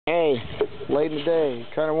Hey, late in the day,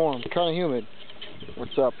 kind of warm, kind of humid.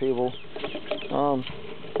 What's up, people?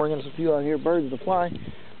 Bringing us a few out here, birds to fly.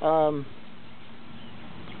 Bought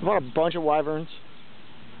a bunch of wyverns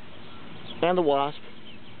and the wasp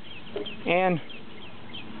and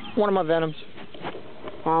one of my venoms.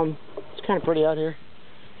 It's kind of pretty out here.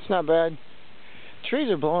 It's not bad.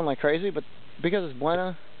 Trees are blowing like crazy, but because it's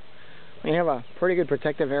Buena, we have a pretty good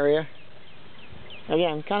protective area.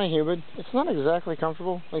 Again, kind of humid. It's not exactly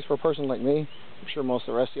comfortable, at least for a person like me. I'm sure most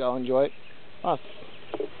of the rest of y'all enjoy it.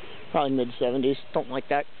 Probably mid-70s. Don't like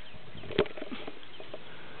that.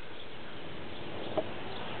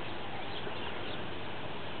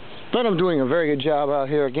 But I'm doing a very good job out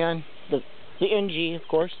here again. The NG, of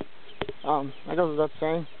course. That goes without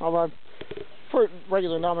saying. Although for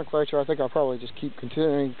regular nomenclature, I think I'll probably just keep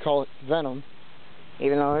continuing to call it Venom,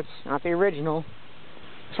 even though it's not the original.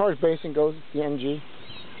 As far as basing goes, it's the NG.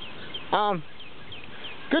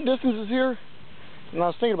 Good distances here. And I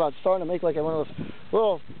was thinking about starting to make like one of those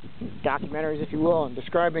little documentaries, if you will, and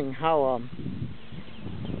describing how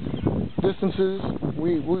distances.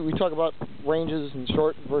 We talk about ranges and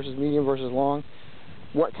short versus medium versus long.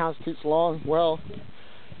 What constitutes long? Well,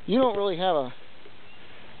 you don't really have a.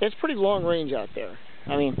 It's pretty long range out there.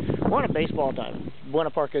 I mean, we're on a baseball diamond. Buena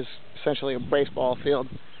Park is essentially a baseball field.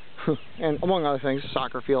 And among other things,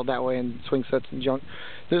 soccer field that way, and swing sets and junk.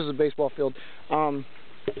 This is a baseball field.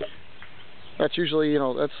 That's usually,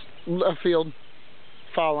 that's a field,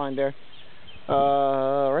 foul line there.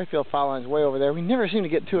 Right field foul line's way over there. We never seem to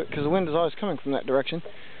get to it because the wind is always coming from that direction.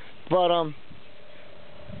 But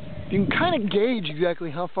you can kind of gauge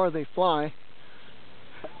exactly how far they fly.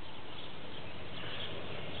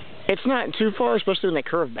 It's not too far, especially when they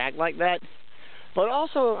curve back like that. But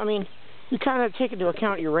also, I mean, you kind of take into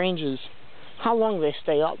account your ranges, how long they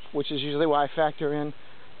stay up, which is usually why I factor in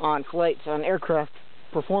on flights, on aircraft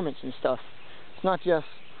performance and stuff. It's not just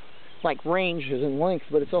like ranges in length,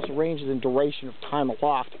 but it's also ranges in duration of time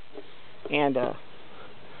aloft. And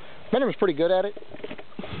Venoms pretty good at it.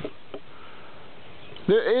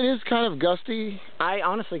 It is kind of gusty. I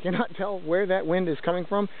honestly cannot tell where that wind is coming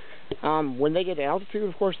from. When they get to altitude,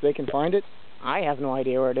 of course, they can find it. I have no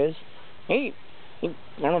idea where it is. Hey, I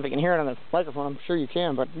don't know if you can hear it on the microphone. I'm sure you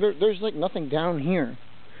can, but there's like nothing down here.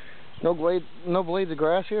 No blades of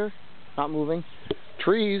grass here. Not moving.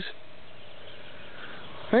 Trees.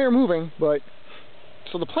 They are moving, but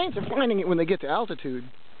so the planes are finding it when they get to altitude.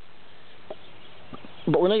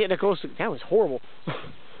 But when they get close to, that was horrible.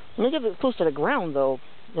 When they get close to the ground, though,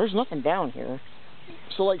 there's nothing down here.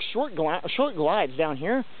 So like short glides down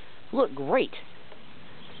here look great,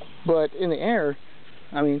 but in the air,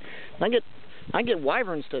 I mean, I get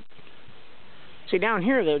wyverns to see down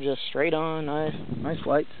here. They're just straight on, nice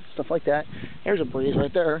flights, stuff like that. There's a breeze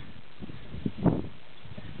right there.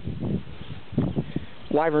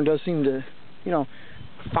 Wyvern does seem to,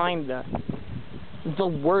 find the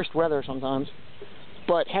worst weather sometimes,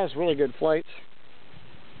 but has really good flights.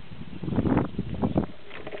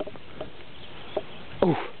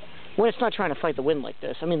 Oh, when it's not trying to fight the wind like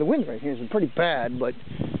this. I mean, the wind right here is pretty bad, but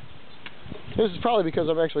this is probably because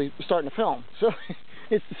I'm actually starting to film. So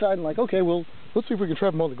it's deciding like, okay, well, let's see if we can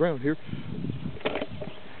trap them on the ground here.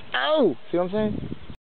 Oh! See what I'm saying?